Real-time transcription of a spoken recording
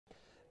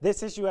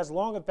This issue has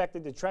long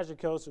affected the Treasure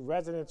Coast.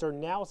 Residents are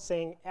now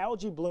saying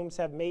algae blooms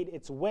have made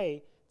its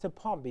way to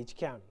Palm Beach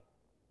County.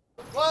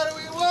 What do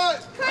we want?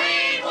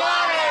 Clean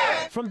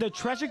water! From the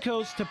Treasure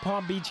Coast to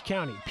Palm Beach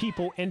County,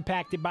 people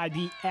impacted by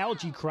the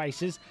algae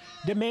crisis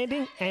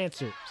demanding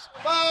answers.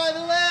 Buy the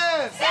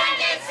land! Send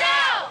it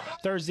south!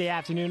 Thursday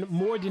afternoon,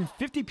 more than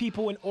 50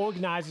 people and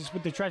organizers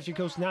with the Treasure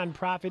Coast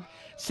nonprofit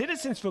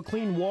Citizens for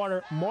Clean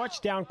Water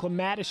marched down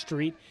Clematis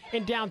Street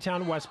in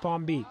downtown West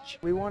Palm Beach.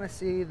 We want to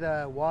see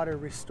the water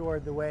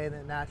restored the way that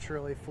it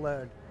naturally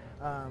flowed.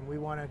 We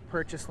want to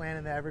purchase land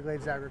in the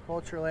Everglades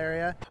agricultural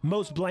area.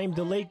 Most blame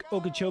the Lake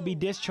Okeechobee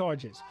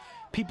discharges.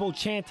 People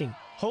chanting,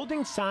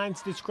 holding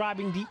signs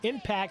describing the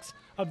impacts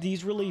of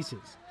these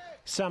releases.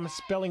 Some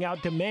spelling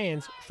out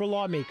demands for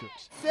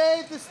lawmakers.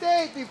 Save the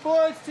state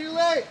before it's too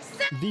late.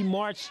 The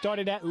march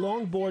started at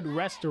Longboard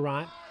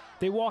Restaurant.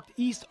 They walked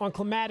east on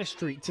Clematis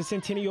Street to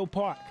Centennial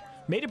Park,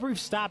 made a brief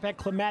stop at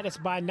Clematis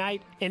by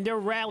night, and their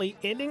rally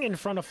ending in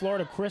front of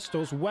Florida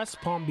Crystal's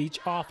West Palm Beach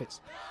office.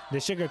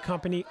 The sugar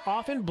company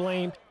often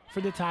blamed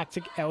for the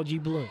toxic algae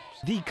blooms.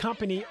 The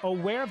company,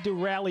 aware of the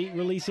rally,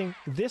 releasing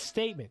this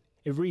statement.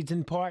 It reads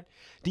in part,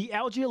 "The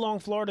algae along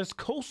Florida's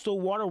coastal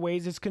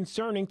waterways is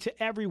concerning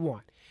to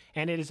everyone,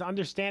 and it is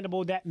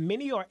understandable that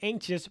many are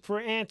anxious for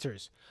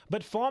answers.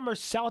 But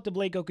farmers south of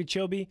Lake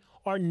Okeechobee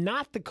are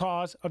not the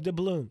cause of the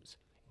blooms."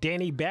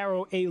 Danny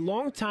Barrow, a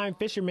longtime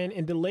fisherman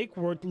in the Lake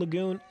Worth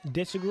Lagoon,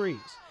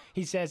 disagrees.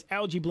 He says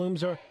algae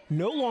blooms are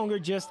no longer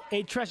just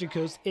a Treasure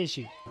Coast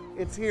issue.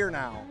 It's here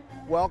now.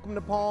 Welcome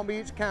to Palm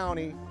Beach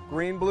County,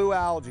 green-blue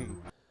algae.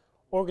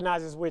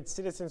 Organizers with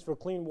Citizens for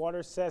Clean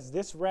Water says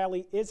this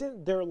rally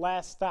isn't their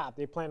last stop.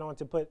 They plan on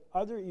to put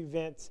other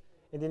events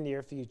in the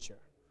near future.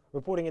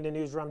 Reporting in the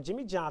newsroom,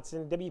 Jimmy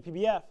Johnson,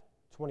 WPBF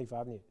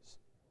 25 News.